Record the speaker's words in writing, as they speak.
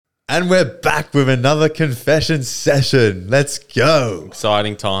And we're back with another confession session. Let's go.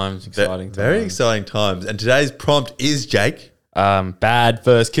 Exciting times. Very exciting times. And today's prompt is, Jake, bad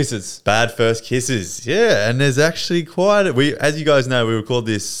first kisses. bad first kisses. Yeah, and there's actually as you guys know, we record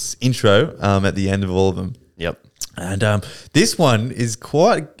this intro at the end of all of them. Yep. And this one is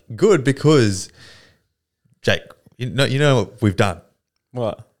quite good because, Jake, you know what we've done?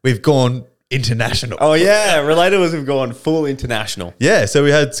 What? We've gone international. Oh yeah, Relatable have gone full international. Yeah, so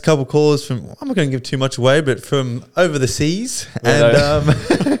we had a couple callers from, I'm not going to give too much away, but from over the seas. And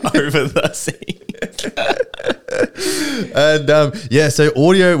Over the sea. and yeah, so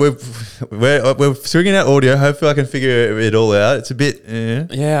audio, we're figuring out audio. Hopefully I can figure it all out. It's a bit,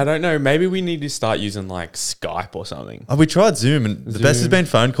 Yeah, I don't know. Maybe we need to start using like Skype or something. We tried Zoom and the best has been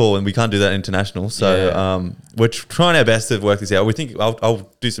phone call, and we can't do that international. So we're trying our best to work this out. We think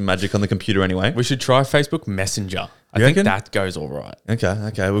I'll do some magic on the computer anyway. We should try Facebook Messenger. I You think reckon? that goes all right.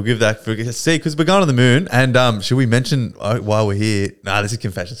 Okay, we'll give that because we're going to the moon. And should we mention while we're here? Nah, this is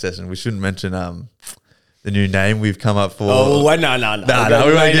confession session. We shouldn't mention the new name we've come up for. Oh, wait, no. we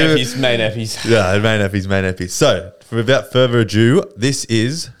won't give it. Main Effies. Yeah, main Effie. So, without further ado, this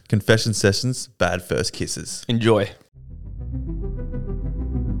is Confession Sessions, Bad First Kisses. Enjoy.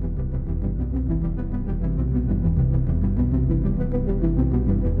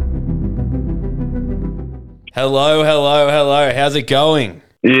 Hello. How's it going?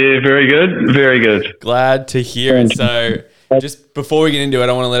 Yeah, very good. Very good. Glad to hear it. So, just before we get into it,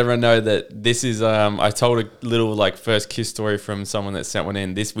 I want to let everyone know that this is, I told a little like first kiss story from someone that sent one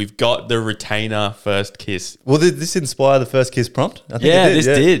in. We've got the retainer first kiss. Well, did this inspire the first kiss prompt? I think Yeah, it did. this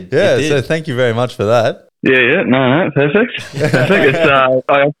did. Yeah, It did. so thank you very much for that. Yeah. No, perfect. Perfect. It's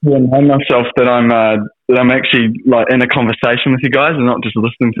I have to remind myself that I'm actually like in a conversation with you guys and not just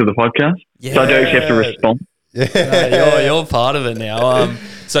listening to the podcast. Yeah. So I do actually have to respond. Yeah. You're part of it now.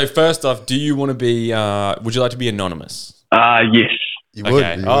 So first off, do you want to be, would you like to be anonymous? Yes. You would.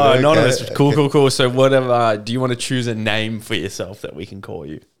 Okay. You would, Oh, okay. anonymous. Cool. So whatever, do you want to choose a name for yourself that we can call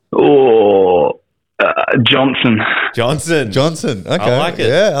you? Or Johnson. Johnson. Okay. I like it.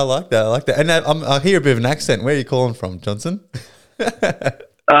 Yeah, I like that. And I hear a bit of an accent. Where are you calling from, Johnson?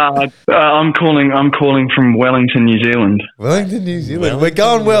 I'm calling from Wellington, New Zealand. Wellington, New Zealand. We're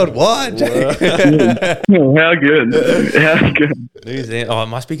going worldwide, Jake. How good. How good. New Zealand. Oh, it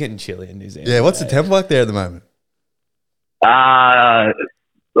must be getting chilly in New Zealand. Yeah, what's the temp like there at the moment?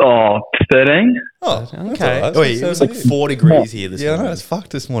 13. Oh, Okay. that's Wait, it was like 4 degrees here this Yeah, I know. morning. It's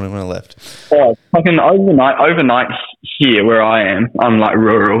fucked this morning when I left. Oh, fucking overnight here where I am, I'm like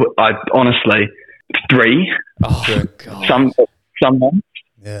rural. I honestly 3. Oh, God. Some months.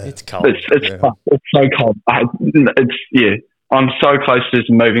 Yeah. It's cold. It's Yeah. fucked. It's so cold. I'm so close to just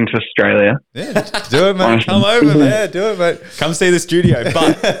moving to Australia. Yeah, do it, mate. Come over, man. Do it, mate. Come see the studio.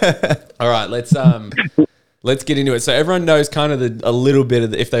 But all right, let's get into it. So everyone knows kind of a little bit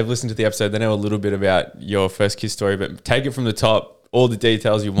of if they've listened to the episode, they know a little bit about your first kiss story. But take it from the top, all the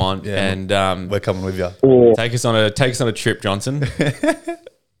details you want, Yeah. and We're coming with you. Or, take us on a trip, Johnson.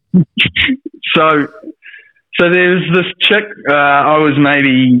 so there's this chick. I was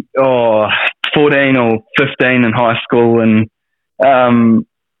maybe 14 or 15 in high school, and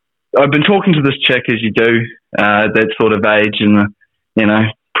I've been talking to this chick as you do, that sort of age in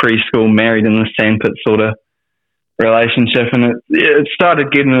the preschool, married in the sandpit sort of relationship, and it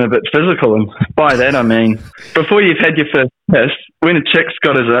started getting a bit physical. And by that I mean before you've had your first kiss, when a chick's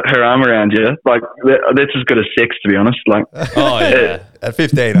got her arm around you, like that's as good as sex, to be honest. Like, Oh yeah. At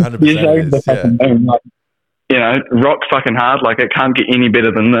 15, 100%. you're over it the is, yeah. fucking moon, like, rock fucking hard. Like, it can't get any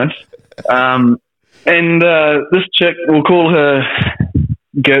better than this. And this chick, we'll call her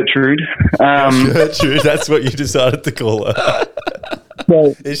Gertrude. Gertrude, that's what you decided to call her.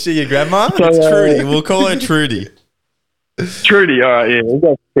 So, Is she your grandma? So, Trudy. We'll call her Trudy. Trudy, all right, yeah, we'll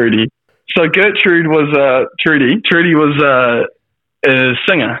go Trudy. So Gertrude was Trudy. Trudy was a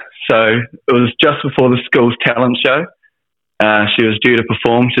singer. So it was just before the school's talent show. She was due to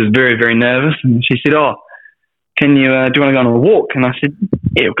perform. She was very, very nervous, and she said, "Oh, can you do you want to go on a walk?" And I said,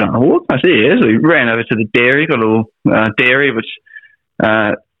 "Yeah, we'll go on a walk." I said, "Yeah." So we ran over to the dairy, got a little dairy, which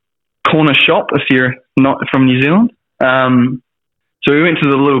corner shop if you're not from New Zealand. So we went to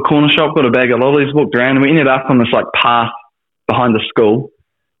the little corner shop, got a bag of lollies, walked around, and we ended up on this like path behind the school.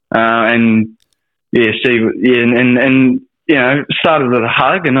 And started with a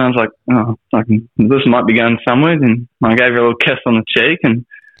hug, and I was like, "Oh, this might be going somewhere." And I gave her a little kiss on the cheek, and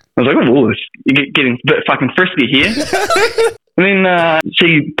I was like, "Oh, you're getting a bit fucking frisky here." And then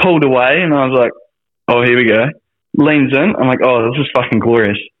she pulled away, and I was like, "Oh, here we go." Leans in, I'm like, "Oh, this is fucking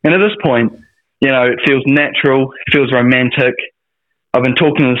glorious." And at this point, it feels natural, it feels romantic. I've been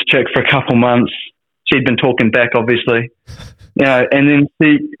talking to this chick for a couple months. She'd been talking back, obviously. And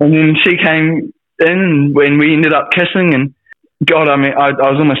then she came in when we ended up kissing, and God, I mean, I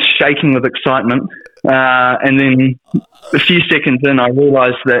was almost shaking with excitement. And then a few seconds in, I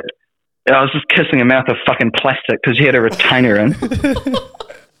realised that I was just kissing a mouth of fucking plastic because she had a retainer in.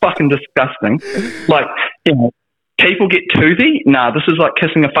 Fucking disgusting. Like, people get toothy. Nah, this is like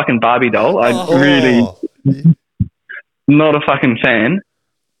kissing a fucking Barbie doll. I really not a fucking fan.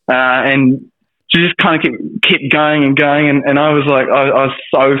 And she just kind of kept going and going, and I was like, I was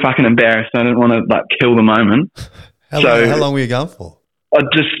so fucking embarrassed. I didn't want to like kill the moment. How long were you going for? I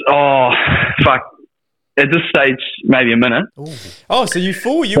just, fuck. At this stage, maybe a minute. Ooh. Oh, so you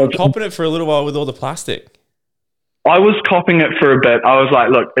were copping it for a little while with all the plastic. I was copping it for a bit. I was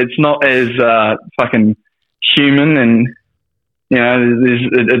like, look, it's not as fucking human, and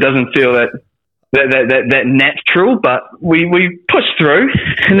it doesn't feel that natural. But we pushed through,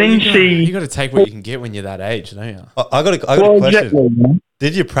 and then you got to take what you can get when you're that age, don't you? I got a question. Exactly.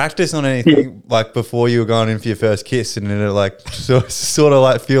 Did you practice on anything like before you were going in for your first kiss, and did it like sort of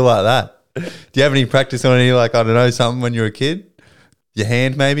like feel like that? Do you have any practice on any, like, I don't know, something when you were a kid? Your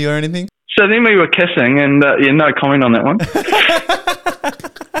hand maybe or anything? So then we were kissing, and no comment on that one.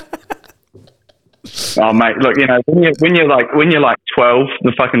 Oh mate, look, when you're like 12,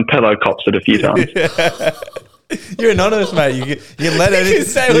 the fucking pillow cops it a few times. You're anonymous, mate. You can let it. You can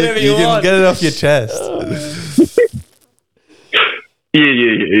say whatever you want. You can get it off your chest.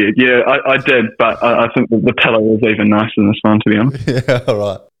 Yeah. I did, but I think the pillow was even nicer than this one, to be honest. Yeah, all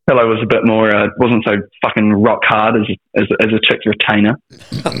right. Pillow was a bit more, wasn't so fucking rock hard as a chick's retainer.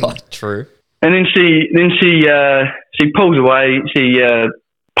 True. And then she pulls away. She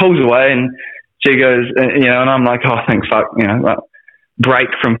pulls away, and she goes, and I'm like, oh, thank fuck, like, break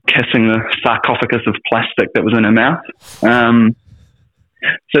from kissing the sarcophagus of plastic that was in her mouth.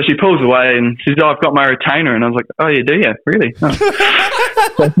 So she pulls away, and she's, oh, I've got my retainer, and I was like, oh, you do, yeah, really?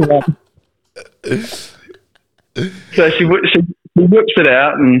 Oh. So she whips it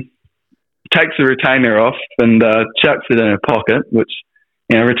out and takes the retainer off and chucks it in her pocket, which,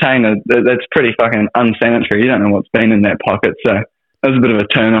 retainer, that's pretty fucking unsanitary. You don't know what's been in that pocket. So that was a bit of a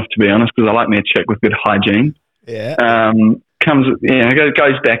turn off, to be honest, because I like me a chick with good hygiene. Yeah.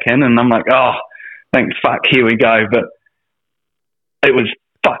 Goes back in, and I'm like, oh, thank fuck, here we go. But it was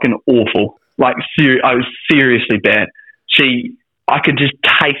fucking awful. Like, I was seriously bad. I could just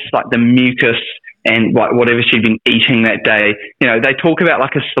taste like the mucus and like whatever she'd been eating that day. They talk about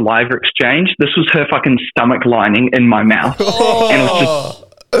like a saliva exchange. This was her fucking stomach lining in my mouth. And it was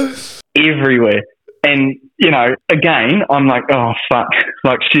just everywhere. And, again, I'm like, oh, fuck.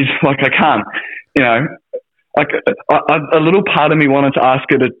 Like, she's like, I can't, like a little part of me wanted to ask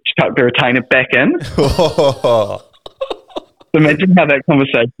her to chuck the retainer back in. Imagine how that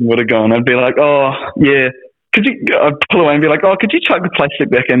conversation would have gone. I'd be like, oh, yeah. I'd pull away and be like, oh, could you chuck the plastic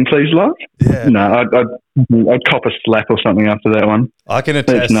back in, please, love? Yeah. No, I'd cop a slap or something after that one. I can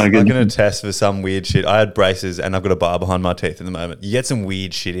attest for some weird shit. I had braces and I've got a bar behind my teeth at the moment. You get some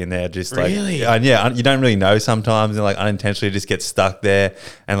weird shit in there, just like, really? And yeah, you don't really know sometimes, and like unintentionally just get stuck there.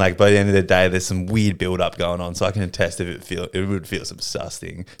 And like by the end of the day, there's some weird build up going on. So I can attest it would feel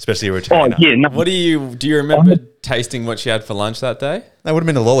disgusting, especially a retainer. Oh yeah. No. What do you remember tasting what she had for lunch that day? That would have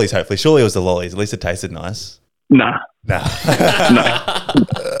been the lollies. Hopefully, surely it was the lollies. At least it tasted nice. Nah.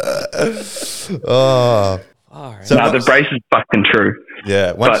 Oh. So the brace is fucking true.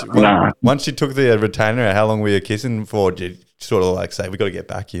 Yeah. Once you took the retainer out, how long were you kissing for? Did you sort of like say, we got to get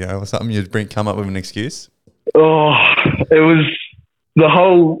back, or something? You'd come up with an excuse? Oh, it was the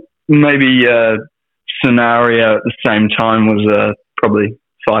whole maybe scenario at the same time was probably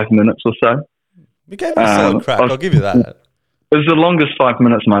 5 minutes or so. You gave it a solid crack. I'll give you that. It was the longest 5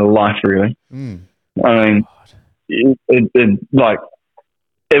 minutes of my life, really. I mean, it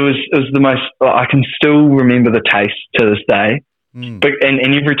was the most. I can still remember the taste to this day. But and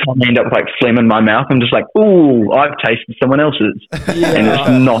every time I end up with like phlegm in my mouth, I'm just like, ooh, I've tasted someone else's, and it's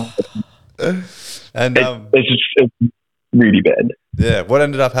not. And it's really bad. Yeah. What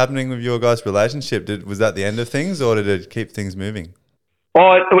ended up happening with your guys' relationship? Was that the end of things, or did it keep things moving?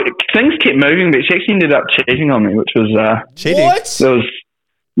 Oh, things kept moving, but she actually ended up cheating on me, which was cheating. What? It was,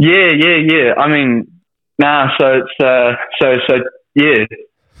 yeah. I mean, nah. So it's yeah.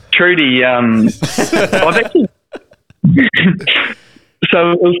 Trudy, I've actually.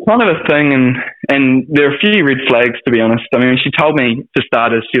 So it was kind of a thing, and there are a few red flags, to be honest. I mean, she told me, for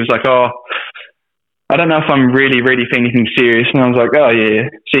starters, she was like, oh, I don't know if I'm really ready for anything serious. And I was like, oh, yeah.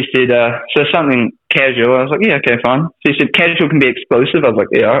 She said, so something casual. I was like, yeah, okay, fine. She said, casual can be explosive. I was like,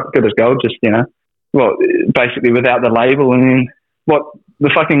 yeah, all right, good as gold, just, well, basically without the label. And then what the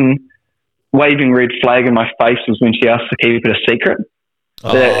fucking waving red flag in my face was when she asked to keep it a secret.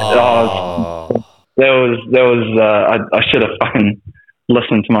 I should have fucking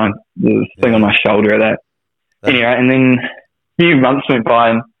listened to the thing on my shoulder at that. Anyway, and then a few months went by,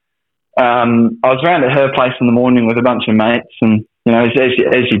 and I was around at her place in the morning with a bunch of mates, and you know, as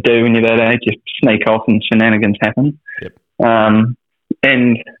you do when you're that age, you sneak off and shenanigans happen. Yep.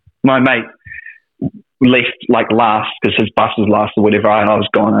 And my mate left like last because his bus was last or whatever, and I was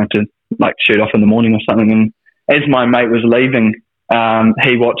gone. I had to like shoot off in the morning or something. And as my mate was leaving,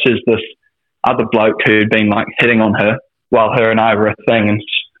 he watches this other bloke who'd been like hitting on her while her and I were a thing, and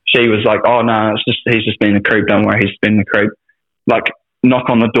she was like, "Oh no, he's just been a creep. Don't worry, he's been a creep." Like knock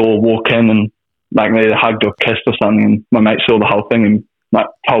on the door, walk in, and like maybe hugged or kissed or something. And my mate saw the whole thing and like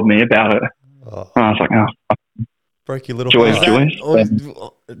told me about it. And I was like, "Oh, broke your little joy,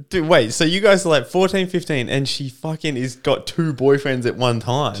 heart." Dude, wait, so you guys are like 14, 15 and she fucking got 2 boyfriends at one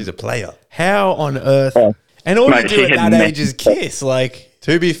time. She's a player. How on earth? And all Mate, you she do at had that age is kiss. Like,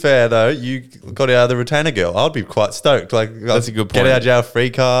 To be fair though, you got out of the retainer girl. I'd be quite stoked. Like That's a good Get point. out of jail free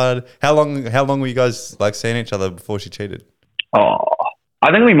card. How long were you guys like seeing each other before she cheated? Oh,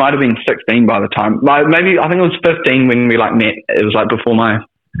 I think we might have been 16 by the time. Maybe I think it was 15 when we like met. It was like before my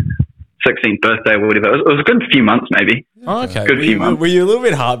 16th birthday or whatever. It was a good few months, maybe. okay. Good few months. Were you a little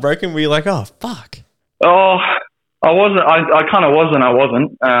bit heartbroken? Were you like, oh, fuck? Oh, I wasn't. I kind of was and I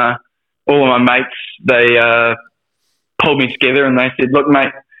wasn't. All of my mates, they pulled me together and they said, "Look,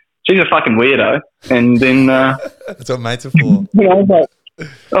 mate, she's a fucking weirdo." And then That's what mates are for. you know,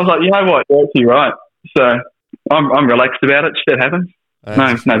 I was like, you know what, you're actually right. So I'm relaxed about it. Shit happens.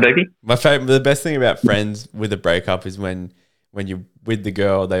 No biggie. The best thing about friends with a breakup is when you're with the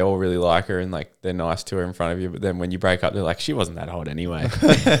girl, they all really like her and like they're nice to her in front of you. But then when you break up, they're like, she wasn't that hot anyway.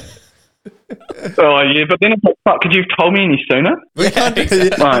 Oh yeah, but then it's like, fuck, could you have told me any sooner? You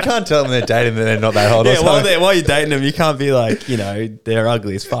can't tell them they're dating and they're not that hot. or Yeah, something. while you're dating them, you can't be like, you know, they're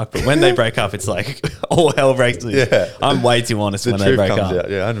ugly as fuck. But when they break up, it's like all hell breaks loose. Yeah. I'm way too honest the when they truth break comes up. out.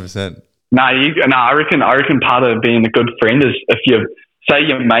 Yeah, 100%. I reckon part of being a good friend is if you say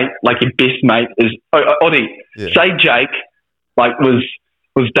your mate, like your best mate is Oddie. Yeah. Say Jake, like was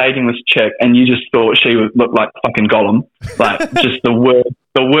dating this chick, and you just thought she would look like fucking Gollum, like just the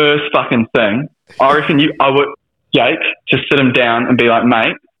worst fucking thing. I reckon I would Jake just sit him down and be like,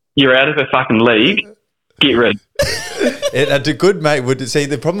 "Mate, you're out of the fucking league. Get rid." A good mate would see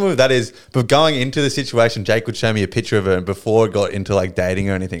the problem with that is, but going into the situation, Jake would show me a picture of her, and before it got into like dating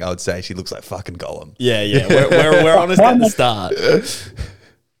or anything, I would say she looks like fucking Gollum. Yeah. We're honest at the start.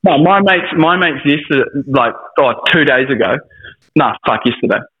 No, my mates yesterday, like 2 days ago.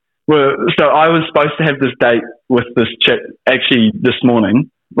 Yesterday. So I was supposed to have this date with this chick actually this morning,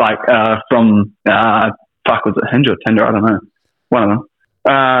 like from was it Hinge or Tinder? I don't know, one of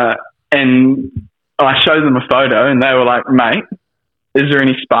them. And I showed them a photo, and they were like, "Mate, is there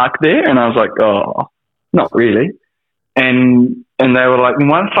any spark there?" And I was like, "Oh, not really." And they were like,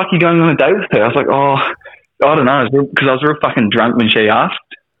 "Why the fuck are you going on a date with her?" I was like, "Oh, I don't know," because I was real fucking drunk when she asked,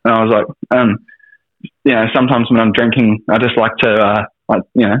 and I was like, you know, sometimes when I'm drinking, I just like to,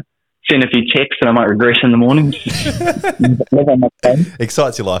 send a few texts and I might regress in the morning. Live on my phone.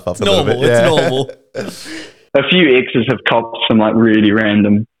 Excites your life up a Normal. little bit. It's Yeah. normal. A few exes have copped some like really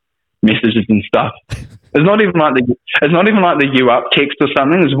random messages and stuff. It's not even like the "you up" text or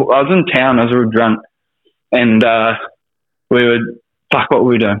something. I was in town. I was real drunk, and we would what were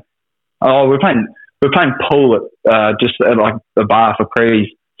we doing? Oh, we're playing pool at just at like a bar for prees.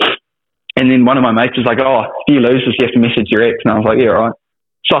 And then one of my mates was like, "Oh, if you lose this, you have to message your ex." And I was like, "Yeah, right."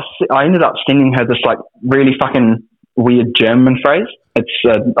 So I ended up sending her this like really fucking weird German phrase. It's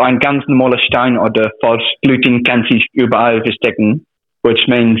 "Ein ganz normaler Stein oder falsch Gluten kann sich überall verstecken," which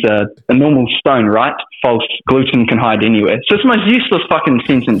means a normal stone, right? False gluten can hide anywhere. So it's the most useless fucking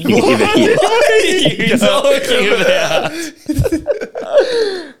sentence you could ever hear. What are you talking about?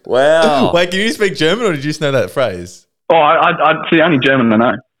 Wow. Wait, can you speak German or did you just know that phrase? Oh, it's the only German I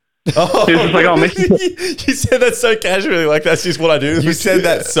know. Oh, He was just like, "Oh, message her." you said that so casually, like that's just what I do. You said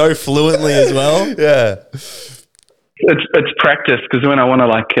that so fluently as well. Yeah. It's practice because when I want to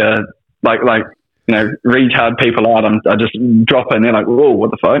retard people out, I just drop it and they're like, "Whoa, what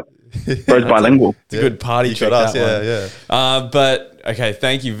the fuck?" Bro's bilingual. It's a good party You trick, got us, that yeah, one. But okay,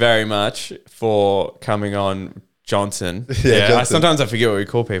 thank you very much for coming on, Johnson. Johnson. Sometimes I forget what we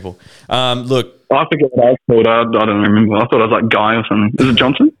call people. Look, I forget what I was called. I don't remember. I thought I was like Guy or something. Is it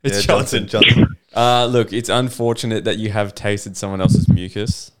Johnson? it's Yeah, Johnson. Johnson. Look, it's unfortunate that you have tasted someone else's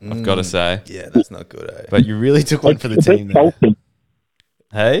mucus. I've got to say, Yeah, that's not good, eh? but you really took one for the It's a bit team. There. salty.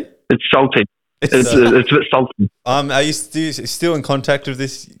 Hey, It's salty. It's a bit salty. Are you still in contact with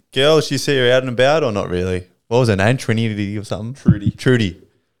this girl? Does she see her out and about or not really? What was her name? Trinity or something? Trudy.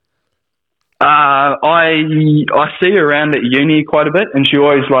 I see her around at uni quite a bit, and she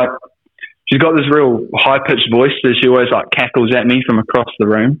always she's got this real high pitched voice that she always cackles at me from across the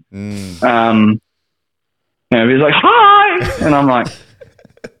room. He's like, "Hi," and I'm like,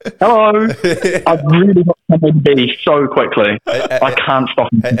 "Hello." I've really got somewhere to be so quickly. I can't stop.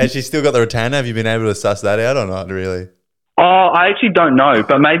 Has she still got the retainer? Have you been able to suss that out or not really? Oh, I actually don't know,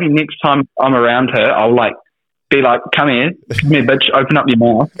 but maybe next time I'm around her, I'll be like, come here, bitch, open up your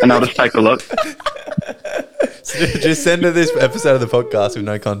mouth, and I'll just take a look. So just send her this episode of the podcast with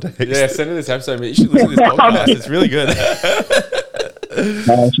no context. Yeah, send her this episode. You should listen to this podcast. It's really good.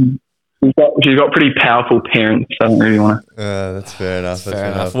 She's got pretty powerful parents, so I don't really want to. That's fair enough. That's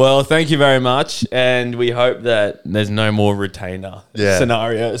fair enough. Well, thank you very much, and we hope that there's no more retainer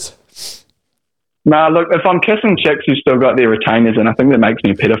scenarios. Nah, look, if I'm kissing chicks who've still got their retainers in, I think that makes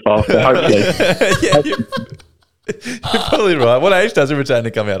me a pedophile, so hopefully. You're probably right. What age does a retainer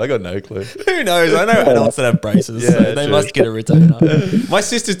come out? I got no clue. Who knows? I know adults that have braces, so they must get a retainer. My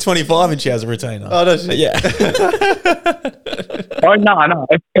sister's 25 and she has a retainer. Oh, does she? Yeah. Oh, no.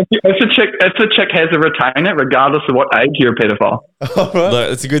 If a chick has a retainer, regardless of what age, you're a pedophile. All right.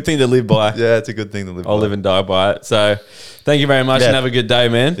 Look, it's a good thing to live by. Yeah, it's a good thing to live by. I'll live and die by it. So thank you very much and have a good day,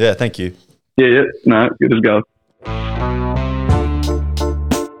 man. Yeah, thank you. Yeah. No, good as gold.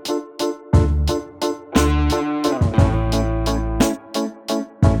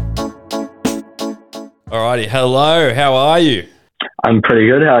 Alrighty, hello, how are you? I'm pretty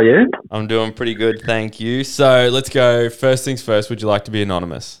good, how are you? I'm doing pretty good, thank you. So let's go, first things first, would you like to be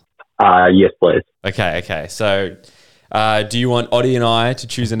anonymous? Yes, please. Okay. So do you want Oddie and I to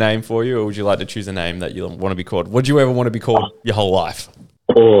choose a name for you, or would you like to choose a name that you want to be called? Would you ever want to be called your whole life?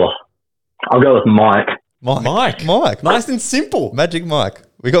 Oh, I'll go with Mike. Mike. Nice and simple. Magic Mike.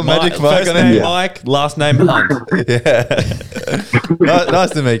 We got Magic Mike first on name it. Mike, last name Hunt. Yeah.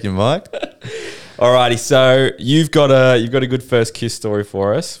 Nice to meet you, Mike. Alrighty, so you've got a good first kiss story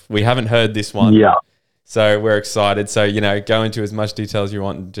for us. We haven't heard this one. Yeah. So we're excited. So, go into as much detail as you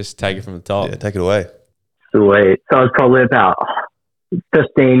want and just take it from the top. Yeah, take it away. Sweet. So I was probably about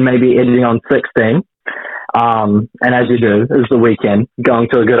 15, maybe edging on 16. And as you do, it was the weekend, going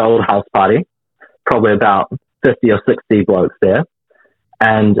to a good old house party, probably about 50 or 60 blokes there.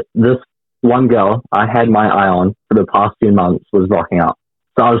 And this one girl I had my eye on for the past few months was rocking up.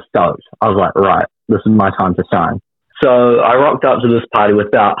 So I was stoked. I was like, right, this is my time to shine. So I rocked up to this party with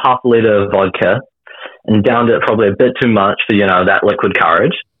about half a litre of vodka and downed it probably a bit too much for, that liquid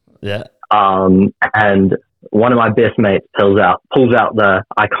courage. Yeah. And one of my best mates pulls out the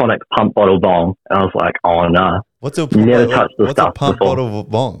iconic pump bottle bong. And I was like, oh no. What's a pump bottle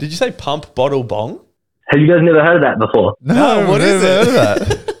bong? Did you say pump bottle bong? Have you guys never heard of that before? No, what is it?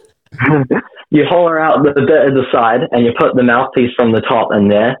 Heard of that. You holler out the bit at the side and you put the mouthpiece from the top in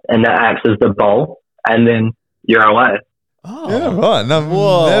there, and that acts as the bowl, and then you're away. Oh, yeah, right. No,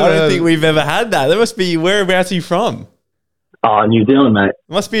 whoa, I don't think we've ever had that. That must be, whereabouts are you from? Oh, New Zealand, mate.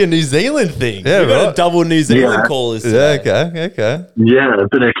 It must be a New Zealand thing. Yeah, We've got right. a double New Zealand callers today. Yeah, okay. Yeah, a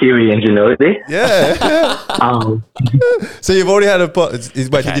bit of Kiwi ingenuity. Yeah. So you've already had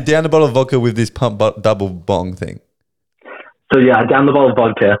did you down the bottle of vodka with this double bong thing? So yeah, I downed the bottle of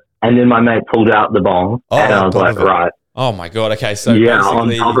vodka, and then my mate pulled out the bong, and I was like, right. Oh my God. Okay. So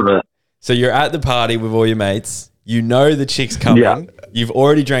on top of it. So you're at the party with all your mates. You know the chick's coming. Yeah. You've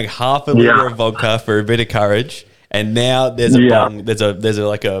already drank half a liter of vodka for a bit of courage. And now there's a bong. There's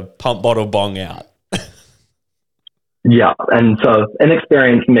a pump bottle bong out. Yeah. And so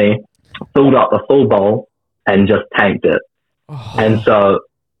inexperienced me filled up a full bowl and just tanked it. Oh. And so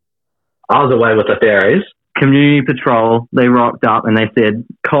I was away with the fairies. Community patrol, they rocked up and they said,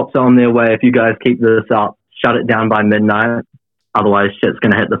 cops are on their way. If you guys keep this up, shut it down by midnight. Otherwise, shit's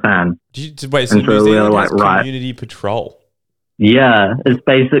going to hit the fan. Wait, so New Zealand has community patrol? Yeah, it's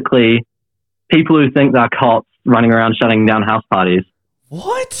basically people who think they're cops running around shutting down house parties.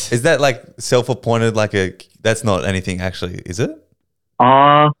 What? Is that self-appointed, that's not anything actually, is it?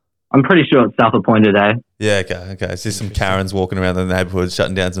 I'm pretty sure it's self-appointed, eh? Yeah, okay. It's just some Karens walking around the neighborhood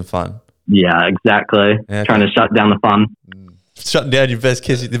shutting down some fun. Yeah, exactly. Yeah, trying to shut down the fun. Shutting down your best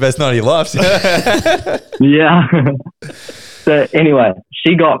kiss, the best night of your life. Yeah. So anyway,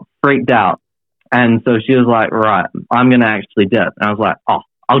 she got freaked out. And so she was like, right, I'm going to actually dip. And I was like, oh,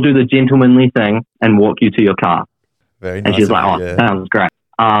 I'll do the gentlemanly thing and walk you to your car. Very nice. And she's like, sounds great.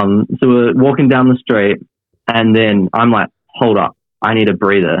 So we're walking down the street, and then I'm like, hold up, I need a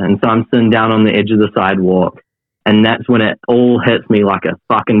breather. And so I'm sitting down on the edge of the sidewalk, and that's when it all hits me like a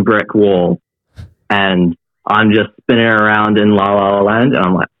fucking brick wall. and I'm just spinning around in La La Land, and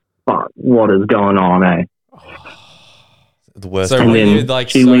I'm like, fuck, what is going on, eh? The worst. So And when then you're like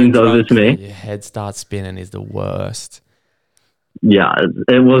she so leans over drunk, to me. your head starts spinning is the worst. Yeah,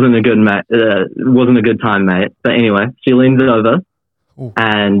 it wasn't a good it wasn't a good time, mate. But anyway, she leans over, Ooh.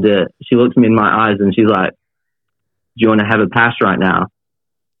 and she looks me in my eyes, and she's like, "Do you want to have a pass right now?"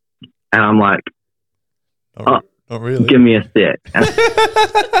 And I'm like, Not really. "Give me a sec."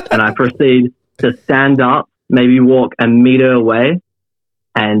 And I proceed to stand up, maybe walk a meter away,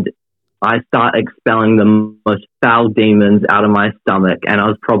 and I start expelling the most foul demons out of my stomach, and I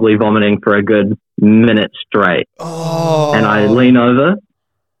was probably vomiting for a good minute straight. Oh. And I lean over,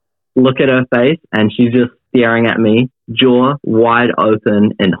 look at her face, and she's just staring at me, jaw wide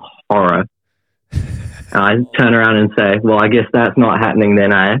open in horror. And I turn around and say, well, I guess that's not happening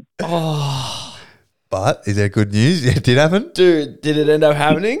then, eh? Oh, But is there good news? It did happen? dude, did it end up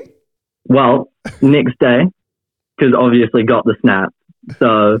happening? Well, next day, because obviously got the snap.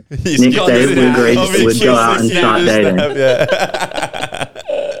 So next got day the we snap. agreed we'd go out and start dating. Yeah.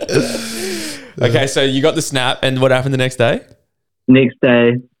 Okay, so you got the snap, and what happened the next day? Next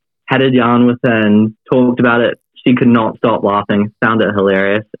day, had a yarn with her and talked about it. She could not stop laughing, found it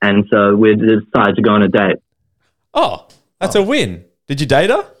hilarious. And so we decided to go on a date. Oh, that's a win. Did you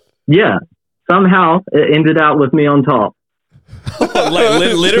date her? Yeah. Somehow it ended out with me on top. Like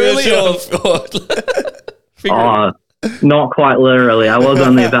literally or Oh, not quite literally. I was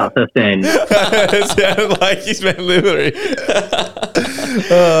only about 15. It sounded like you meant literally.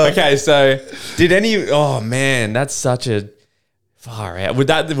 Okay, so did any? Oh man, that's such a far out. Would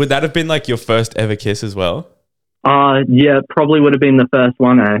that have been like your first ever kiss as well? Yeah, probably would have been the first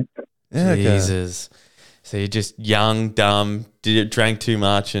one, eh? Yeah, okay. Jesus. So you're just young, dumb, drank too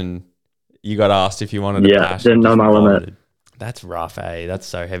much, and you got asked if you wanted to Yeah, bash. didn't know my limit. That's rough, eh? That's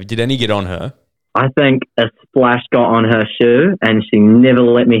so heavy. Did any get on her? I think a splash got on her shoe and she never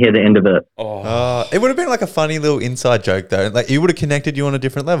let me hear the end of it. Oh, It would have been like a funny little inside joke though. Like it would have connected you on a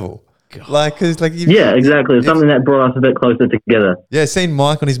different level. God. Like, cause like Yeah, exactly. It's something that brought us a bit closer together. Yeah, seeing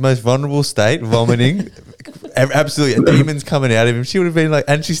Mike on his most vulnerable state, vomiting, absolutely, and demons coming out of him. She would have been like,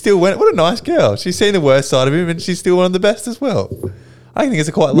 and she still went. What a nice girl. She's seen the worst side of him, and she's still one of the best as well. I think it's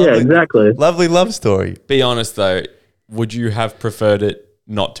a quite lovely, Yeah, exactly. lovely love story. be honest though. Would you have preferred it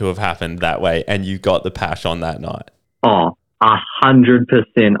not to have happened that way, and you got the pash on that night? Oh,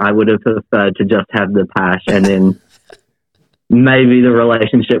 100%. I would have preferred to just have the pash and then maybe the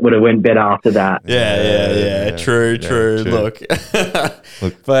relationship would have went better after that. Yeah. True. Yeah, true. Look.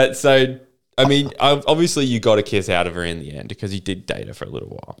 But so, I mean, obviously you got a kiss out of her in the end because you did date her for a little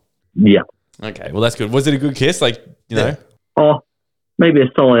while. Yeah. Okay, well that's good. Was it a good kiss? Like, you know? Oh, maybe a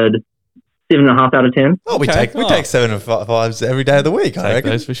solid 7.5 out of 10. Oh, we Okay. take 7 and 5s every day of the week. I Take reckon.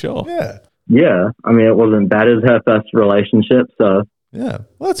 those for sure. Yeah. Yeah. I mean, it wasn't bad as her first relationship. So, Yeah,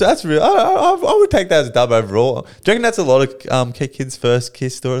 well, that's real. I would take that as a dub overall. Do you reckon that's a lot of kids' first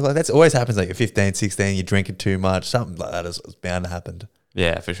kiss stories? Like that's always happens. Like you're 15, 16, you're drinking too much. Something like that is bound to happen.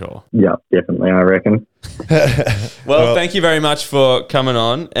 Yeah, for sure. yeah, definitely, I reckon. Well, thank you very much for coming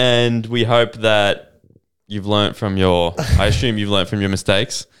on, and we hope that you've learnt from your. I assume you've learnt from your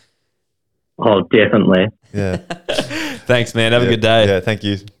mistakes. Oh, definitely. Yeah. Thanks, man. Have a good day. Yeah, thank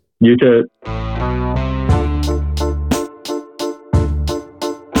you. You too.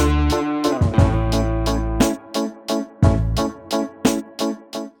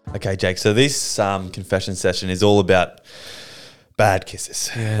 Okay, Jake. So this confession session is all about bad kisses,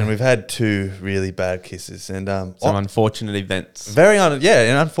 and we've had 2 really bad kisses, and Some unfortunate events.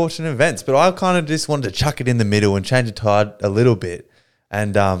 and unfortunate events. But I kind of just wanted to chuck it in the middle and change the tide a little bit,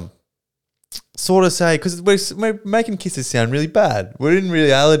 and sort of say, because we're making kisses sound really bad. We're in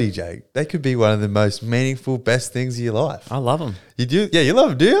reality, Jake. They could be one of the most meaningful, best things of your life. I love them. You do, yeah. You love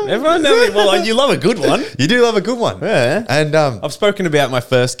them, do you? Everyone knows. Well, you love a good one. You do love a good one, Yeah. And I've spoken about my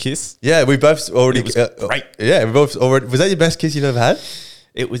first kiss. yeah, we both already. It was great. Yeah, we both already. Was that your best kiss you've ever had?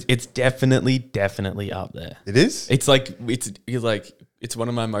 It's definitely up there. It is. It's one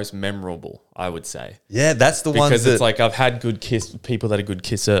of my most memorable, I would say. Yeah, that's the one. Because it's like I've had good people that are good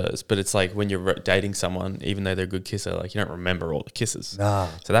kissers, but it's like when you're dating someone, even though they're a good kisser, like you don't remember all the kisses. Nah.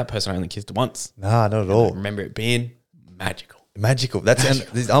 So that person only kissed once. Nah, not at I all. remember it being magical. Magical. That's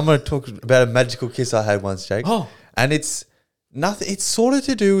and I'm going to talk about a magical kiss I had once, Jake. Oh. And it's nothing. It's sort of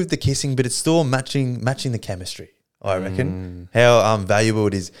to do with the kissing, but it's still matching the chemistry. I reckon how valuable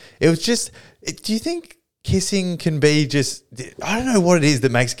it is. It was just. Do you think kissing can be just? I don't know what it is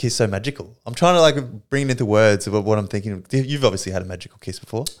that makes a kiss so magical. I'm trying to like bring it into words of what I'm thinking. You've obviously had a magical kiss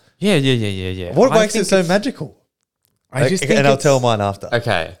before. Yeah. What makes it so magical? I just think and I'll it's- tell mine after.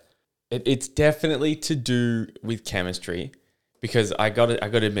 Okay. It's definitely to do with chemistry, because I got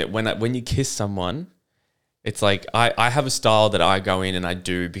to admit, when you kiss someone, it's like I have a style that I go in and I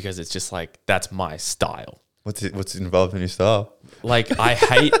do because it's just like that's my style. What's involved in your style? Like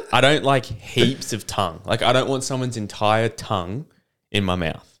I don't like heaps of tongue. Like I don't want someone's entire tongue in my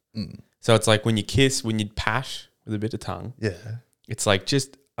mouth. So it's like when you kiss, when you pash with a bit of tongue, Yeah. it's like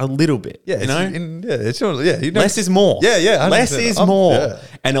just a little bit. Yeah. you know. You know, Less is more. Yeah, yeah, 100%. Less is more. Yeah.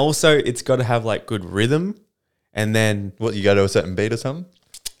 And also, it's got to have like good rhythm. And then What, you go to a certain beat or something?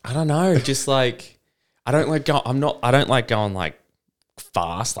 I don't know, just like I don't like going like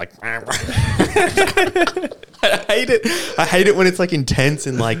fast. Like I hate it. I hate it when it's like intense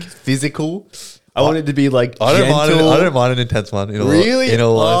and like physical. I want it to be like I don't mind. gentle. I don't mind an intense one. Really? In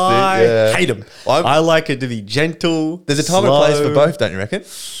all honesty, yeah. I hate them. I'm- I like it to be gentle. There's a time and place for slow. both, don't you reckon?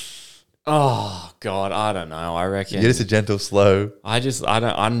 Oh God, I don't know. I reckon You're just a gentle, slow.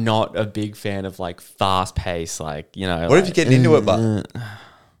 I'm not a big fan of like fast pace. Like What if you get into it, but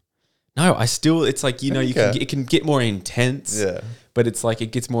no, it's like Okay. it can get more intense. Yeah. But it's like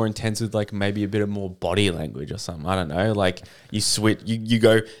it gets more intense with like maybe a bit of more body language or something. I don't know. Like you switch, you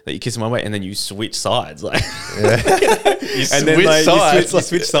go that you kiss one way and then you switch sides, like, and then like you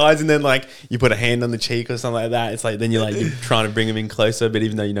switch sides and then like you put a hand on the cheek or something like that. It's like then you're trying to bring them in closer, but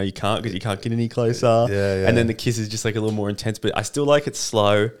even though you know you can't because you can't get any closer. Yeah. And then the kiss is just like a little more intense, but I still like it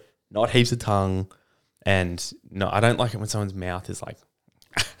slow, not heaps of tongue, and no, I don't like it when someone's mouth is like.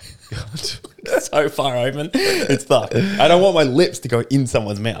 So far open, it's fucked. I don't want my lips to go in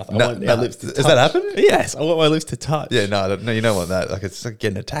someone's mouth. I want my lips to touch. Does that happen? Yes, I want my lips to touch. Yeah, no, you don't want that. Like it's like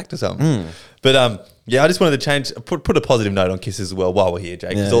getting attacked or something. But yeah, I just wanted to change, put a positive note on kisses as well while we're here,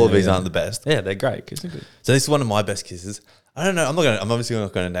 Jake, because all of these aren't the best. Yeah, they're great. Kisses are good. So this is one of my best kisses. I don't know. I'm obviously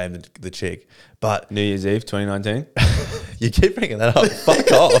not going to name the chick, but New Year's Eve 2019. you keep bringing that up.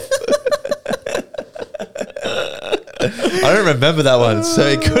 Fuck off. I don't remember that one, so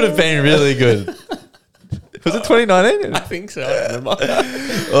it could have been really good. Was it 2019? I think so. I remember.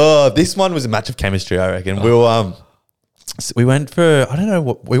 Oh, this one was a match of chemistry, I reckon. We went for, I don't know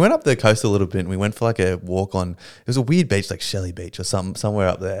what, we went up the coast a little bit and we went for like a walk on, it was a weird beach like Shelley Beach or somewhere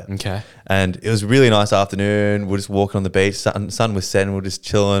up there. Okay. And it was a really nice afternoon. We're just walking on the beach. Sun was setting. We're just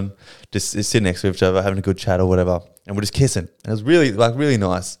chilling, just sitting next to each other, having a good chat or whatever. And we're just kissing. And it was really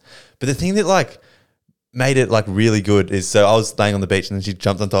nice. But the thing that like made it like really good is, so I was laying on the beach and then she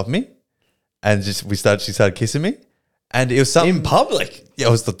jumped on top of me and she started kissing me. And it was something In public. Yeah, it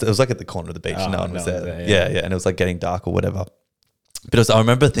was like at the corner of the beach. Oh, no one was no there. one was there, Yeah, yeah. yeah. And it was like getting dark or whatever. But I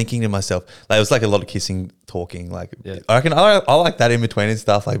remember thinking to myself, like it was like a lot of kissing, talking. Like Yeah. I reckon I like that in between and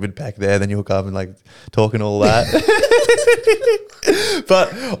stuff. Like we'd back there, then you'll come and like talking all that.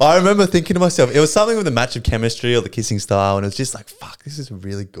 But I remember thinking to myself, it was something with the match of chemistry or the kissing style, and it was just like, fuck, this is a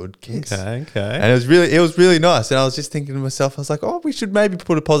really good kiss. Okay. And it was really nice. And I was just thinking to myself, I was like, oh, we should maybe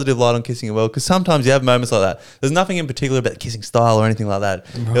put a positive light on kissing as well. Because sometimes you have moments like that. There's nothing in particular about the kissing style or anything like that.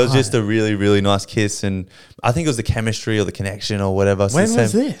 It was just a really nice kiss. And I think it was the chemistry or the connection or whatever. It's When the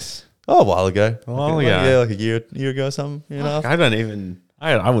was same- this? Oh, a while ago. while Like, ago. Yeah, like a year ago or something. You know? I don't even.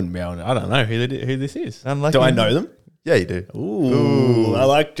 I wouldn't be able to. I don't know who this is. Unlucky. Do I know them? Yeah, you do. Ooh. I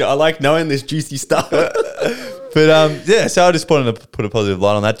like knowing this juicy stuff. But yeah, so I just wanted to put a positive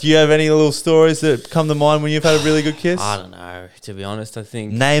light on that. Do you have any little stories that come to mind when you've had a really good kiss? I don't know. To be honest, I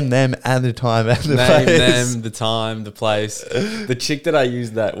think Name them and the time and the name place. them, the time, the place. The chick that I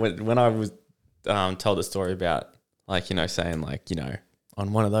used that when I was told the story about, like, you know, saying like, you know,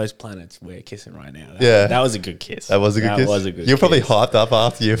 on one of those planets we're kissing right now. That was a good kiss. That was a good kiss. Was a good. You're probably kiss. hyped up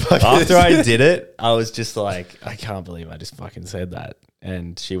after you fucking After I did it, I was just like, I can't believe I just fucking said that.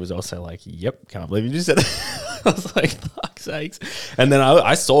 And she was also like, yep, can't believe you just said that. I was like, fuck's sakes. And then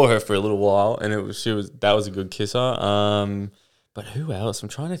I saw her for a little while and that was a good kisser. But who else? I'm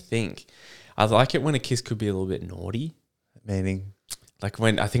trying to think. I like it when a kiss could be a little bit naughty. Meaning, Like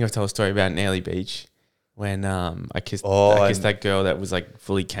when, I think I've told a story about Nelly Beach when I kissed and- that girl that was like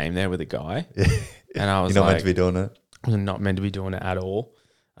fully came there with a guy. And I was you're not like, meant to be doing it. I'm not meant to be doing it at all.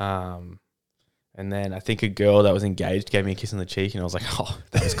 And then I think a girl that was engaged gave me a kiss on the cheek, and I was like, "Oh,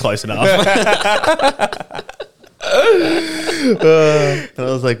 that was close enough." And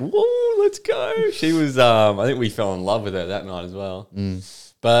I was like, "Whoa, let's go!" She was. I think we fell in love with her that night as well.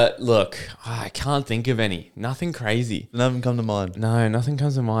 But look, I can't think of any. Nothing crazy. None of them come to mind. No, nothing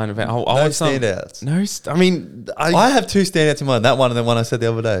comes to mind. About. I No want some standouts. No, I mean, I have two standouts in mind. That one and the one I said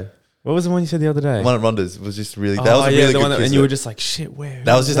the other day. what was the one you said the other day? The one at Ronda's was just really. Oh, That was a really the good one that, kiss. and you were just like, "Shit, where?"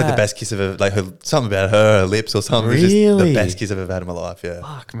 That was just like the best kiss I've ever. Like something about her lips or something. It was just Really? the best kiss I've ever had in my life. Yeah.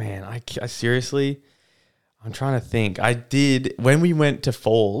 Fuck, man. I seriously, I'm trying to think. I did when we went to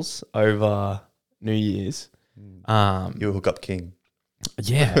Falls over New Year's. You were hookup king.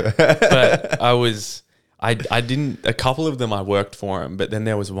 Yeah, but I didn't. A couple of them I worked for him, but then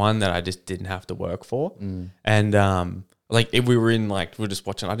there was one that I just didn't have to work for, and like if we were in like we were just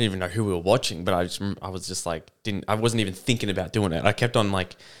watching. I didn't even know who we were watching, but I was just like I wasn't even thinking about doing it. I kept on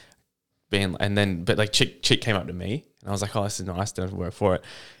like being, and then but like chick came up to me. And I was like, oh, this is nice. Don't have to work for it.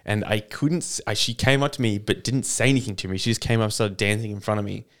 And I couldn't, she came up to me, but didn't say anything to me. She just came up, started dancing in front of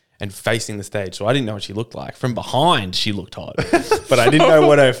me and facing the stage. So I didn't know what she looked like. From behind, she looked hot, but I didn't know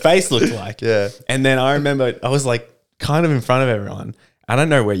what her face looked like. Yeah. And then I remember I was like kind of in front of everyone. I don't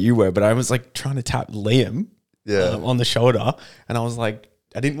know where you were, but I was like trying to tap Liam on the shoulder. And I was like,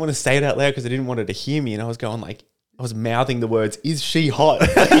 I didn't want to say it out loud because I didn't want her to hear me. And I was going like, I was mouthing the words, is she hot?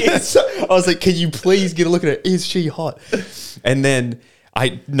 I was like, can you please get a look at her? Is she hot? And then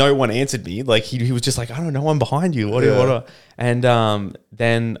no one answered me. Like he was just like, I don't know, I'm behind you. What? And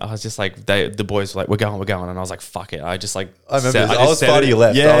then I was just like, the boys were like, we're going. And I was like, fuck it. I just like, I remember I was far to your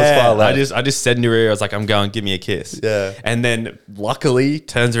left. Yeah, I was far left. I just said in her ear, I was like, I'm going, give me a kiss. Yeah. And then luckily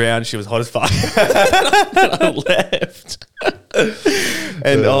turns around, she was hot as fuck. And I left.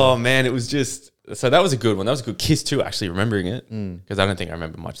 And oh man, it was just, so that was a good one. That was a good kiss too, actually, remembering it. Because I don't think I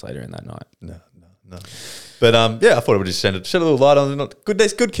remember much later in that night. No. But yeah, I thought it would just shed a little light on it.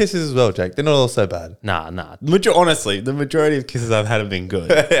 There's good kisses as well, Jake. They're not all so bad. Nah. Honestly, the majority of kisses I've had have been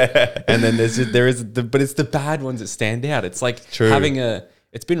good. And then but it's the bad ones that stand out. It's like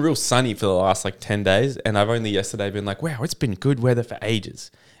it's been real sunny for the last like 10 days. And I've only yesterday been like, wow, it's been good weather for ages.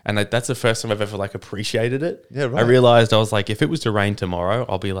 And that's the first time I've ever like appreciated it. Yeah, right. I realized I was like, if it was to rain tomorrow,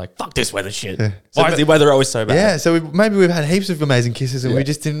 I'll be like, fuck this weather shit. Why is the weather always so bad? Yeah, so maybe we've had heaps of amazing kisses and we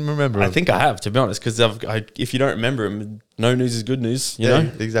just didn't remember them. I think I have, to be honest, because if you don't remember them, no news is good news, you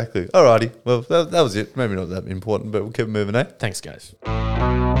know? Exactly. Alrighty. Well, that was it. Maybe not that important, but we'll keep moving, eh? Thanks, guys.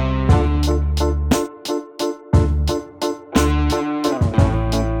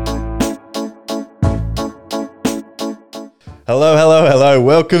 Hello.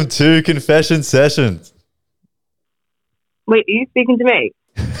 Welcome to Confession Sessions. Wait, are you speaking to me?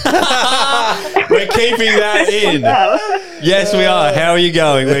 We're keeping that in. Yes, we are. How are you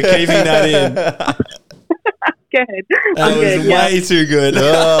going? We're keeping that in. Good. That was way too good.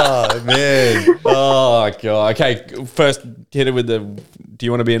 Oh, man. Oh, God. Okay, first, hit it with do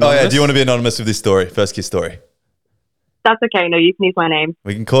you want to be anonymous? Oh, yeah. Do you want to be anonymous with this story? First kiss story. That's okay. No, you can use my name.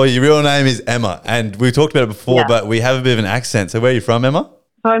 We can call you. Your real name is Emma. And we talked about it before, but we have a bit of an accent. So where are you from, Emma?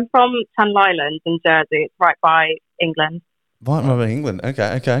 So I'm from Channel Islands in Jersey. It's right by England. Right by England.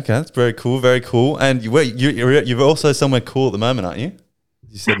 Okay. That's very cool. And you're also somewhere cool at the moment, aren't you?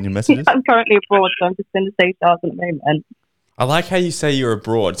 You said in your messages? I'm currently abroad, so I'm just in the Seychelles at the moment. I like how you say you're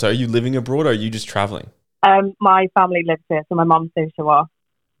abroad. So are you living abroad or are you just traveling? My family lives here, so my mum's Seychelles.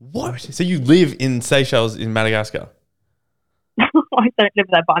 What? So you live in Seychelles in Madagascar? I don't live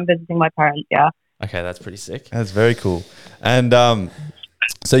there, but I'm visiting my parents, yeah. Okay, that's pretty sick. That's very cool. And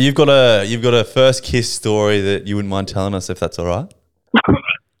so you've got a first kiss story that you wouldn't mind telling us if that's all right?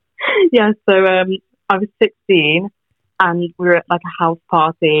 Yeah, so I was 16 and we were at like a house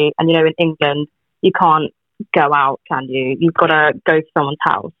party, and you know in England you can't go out, can you? You've got to go to someone's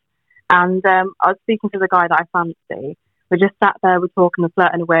house. And I was speaking to the guy that I fancy. We just sat there, we're talking and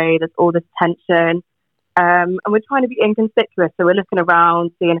flirting away, there's all this tension. And we're trying to be inconspicuous, so we're looking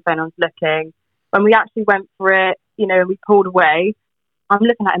around, seeing if anyone's looking. When we actually went for it, you know, we pulled away. I'm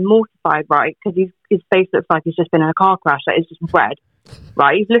looking at him mortified, right? Because his face looks like he's just been in a car crash. Like, it's just red,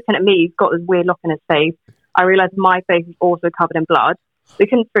 right? He's looking at me. He's got this weird look in his face. I realised my face is also covered in blood. We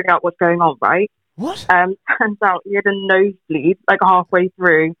couldn't figure out what's going on, right? What? Turns out he had a nosebleed, like halfway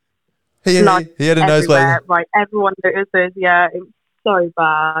through. He had a nosebleed. Right, everyone notices. Yeah, it was so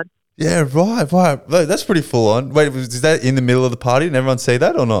bad. Yeah, right. That's pretty full on. Wait, is that in the middle of the party and everyone see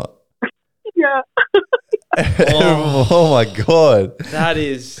that or not? Yeah. Oh my God. That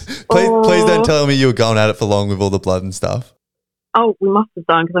is... Please don't tell me you were going at it for long with all the blood and stuff. Oh, we must have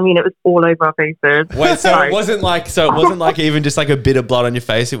done, because I mean it was all over our faces. Wait, so it wasn't like even just like a bit of blood on your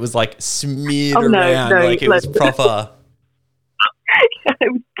face. It was like smeared around, like it was proper. Yeah,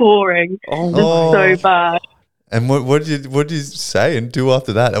 it was pouring. Oh, so bad. And what did you say and do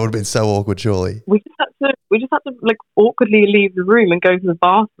after that? That would have been so awkward, surely. We just had to like awkwardly leave the room and go to the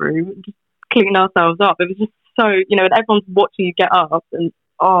bathroom and just clean ourselves up. It was just so, you know, and everyone's watching you get up, and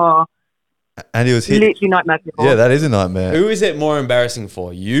and he was literally nightmare. Yeah, that is a nightmare. Who is it more embarrassing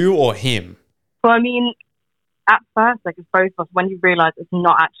for, you or him? Well, I mean, at first, like it's both of us. When you realise it's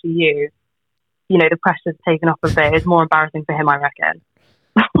not actually you, you know, the pressure's taken off a bit. It's more embarrassing for him, I reckon.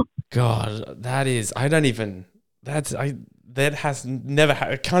 God, that is. I don't even. That has never.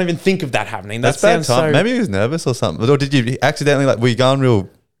 I can't even think of that happening. That That's bad sounds time. so. Maybe he was nervous or something. Or did you accidentally, like, were you going real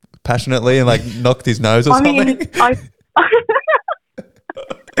passionately and like knocked his nose or I something? mean,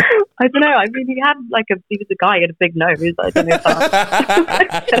 I don't know. I mean, he was a guy, he had a big nose. I don't know if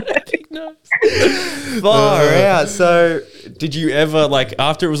that. Far out. So, did you ever, like,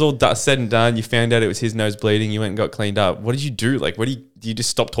 after it was all said and done, you found out it was his nose bleeding, you went and got cleaned up. What did you do? Like, do you just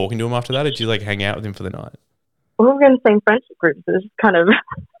stop talking to him after that, or did you like hang out with him for the night? We were in the same friendship group, so it's just kind of.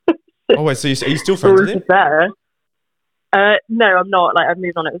 Oh wait, so are you still we friends were with him? just there. No, I'm not. Like, I've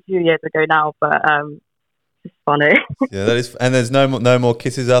moved on. It was a few years ago now, but it's funny. Yeah, that is. And there's no more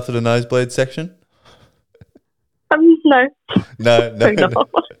kisses after the nosebleed section. No. No. Probably not.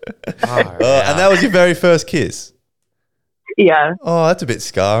 And that was your very first kiss. Yeah. Oh, that's a bit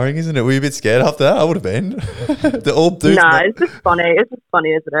scarring, isn't it? Were you a bit scared after that? I would have been. The all dudes. No, it's just funny. It's just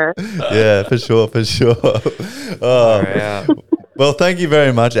funny, isn't it? Yeah, for sure. Oh, Yeah. well, thank you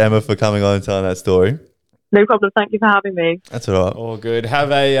very much, Emma, for coming on and telling that story. No problem. Thank you for having me. That's all right. All good. Have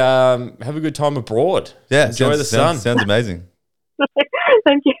a good time abroad. Yeah, Enjoy the sun. Sounds amazing.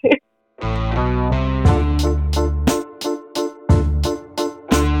 Thank you.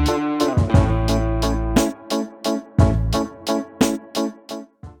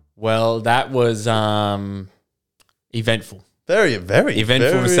 Well, that was eventful. Very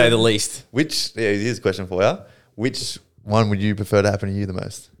Eventful to say the least. Here's a question for you. Which one would you prefer to happen to you the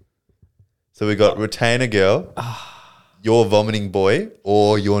most? So we got retain a girl, your vomiting boy,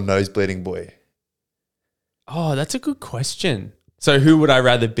 or your nose bleeding boy. Oh, that's a good question. So who would I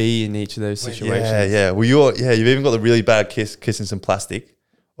rather be in each of those situations? Yeah. Well, you've even got the really bad kissing some plastic,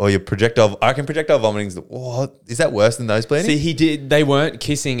 or your projectile. I reckon projectile vomiting is that worse than nose bleeding? See, they weren't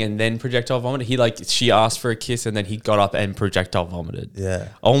kissing and then projectile vomited. She asked for a kiss and then he got up and projectile vomited. Yeah.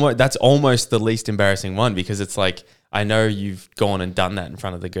 That's almost the least embarrassing one, because it's like, I know you've gone and done that in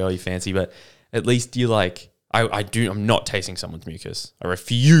front of the girl you fancy, but at least you like, I'm not tasting someone's mucus. I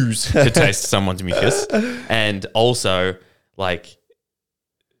refuse to taste someone's mucus. And also, like,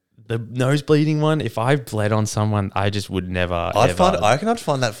 the nose bleeding one, if I bled on someone, I just would never. I reckon I'd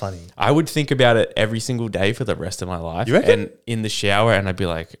find that funny. I would think about it every single day for the rest of my life. You reckon? And in the shower, and I'd be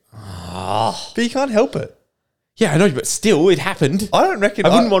like, oh. But you can't help it. Yeah, I know, but still, it happened. I don't reckon. I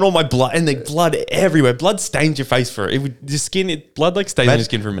wouldn't want all my blood, and the blood everywhere. Blood stains your face for it. Blood like stains on your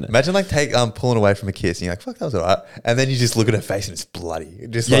skin for a minute. Imagine like pulling away from a kiss and you're like, fuck, that was all right. And then you just look at her face and it's bloody. You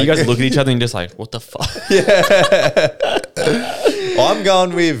guys look at each other and just like, what the fuck? I'm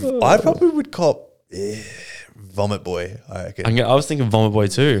going with, I probably would cop vomit boy, I reckon. I was thinking vomit boy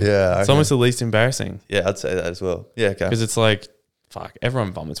too. Yeah, it's almost the least embarrassing. Yeah, I'd say that as well. Yeah, okay. Because it's like, fuck,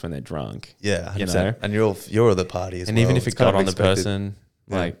 everyone vomits when they're drunk. Yeah, 100%. You know? And you're at the party as and well. even if it got on the expected. person,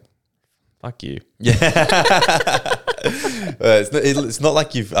 like, fuck you. Yeah. It's not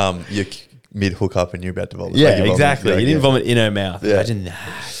like you're mid hookup and you're about to vomit. Yeah, Like you vomit, exactly. like, You didn't vomit in her mouth. Yeah. Imagine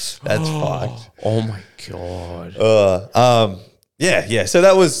that. That's fucked. Oh my God. Yeah. So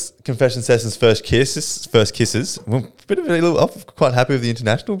that was Confession Sessions' first kisses. I'm quite happy with the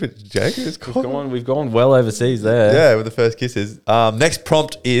international bit, Jake. It's cool. We've gone well overseas there. Yeah, with the first kisses. Next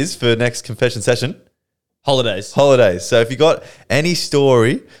prompt is for next confession session. Holidays. So if you got any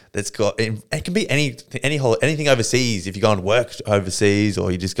story that's got, it can be anything overseas. If you go and work overseas,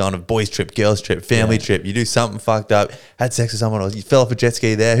 or you just go on a boys trip, girls trip, family trip, you do something fucked up, had sex with someone, or you fell off a jet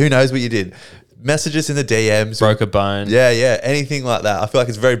ski there. Who knows what you did? Message us in the DMs. Broke a bone. Yeah, anything like that. I feel like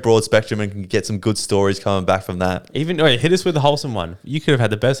it's a very broad spectrum and can get some good stories coming back from that. Hit us with a wholesome one. You could have had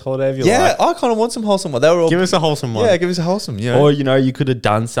the best holiday of your life. Yeah, I kind of want some wholesome one. They were all, Give us a wholesome one. Yeah, give us a wholesome. You know. Or, you could have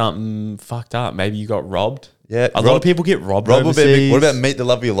done something fucked up. Maybe you got robbed. Yeah, A lot of people get robbed What overseas. about meet the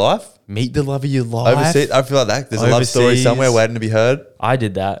love of your life? Meet the love of your life. Overseas, I feel like that. There's a love story Overseas. somewhere waiting to be heard. I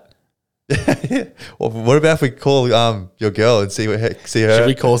did that. Well, what about if we call your girl and see her? Should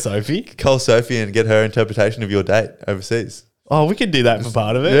we call Sophie? Call Sophie and get her interpretation of your date overseas? Oh, we could do that for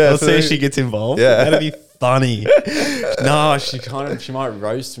part of it. Yeah, We'll so see if she gets involved. Yeah. That'd be funny. No, she might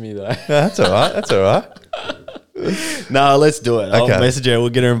roast me though. No, that's all right. That's all right. No, let's do it. I'll Okay. message her. We'll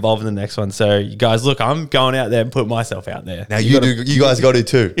get her involved in the next one. So you guys, look, I'm going out there and put myself out there. Now you guys got to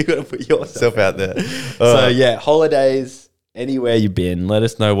too. You got to put yourself. Self out there. So yeah, holidays, anywhere you've been, let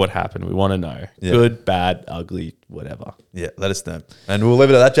us know what happened. We want to know. Yeah. Good, bad, ugly, whatever. Yeah, let us know. And we'll leave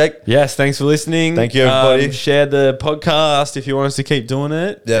it at that, Jake. Yes, thanks for listening. Thank you, everybody. Share the podcast if you want us to keep doing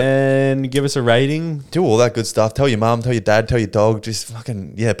it. Yep. And give us a rating. Do all that good stuff. Tell your mum, tell your dad, tell your dog. Just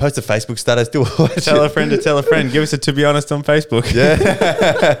fucking, post a Facebook status. Do all that Tell a shit. friend to tell a friend. Give us a To Be Honest on Facebook. Yeah.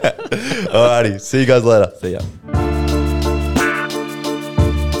 Alrighty. See you guys later. See ya.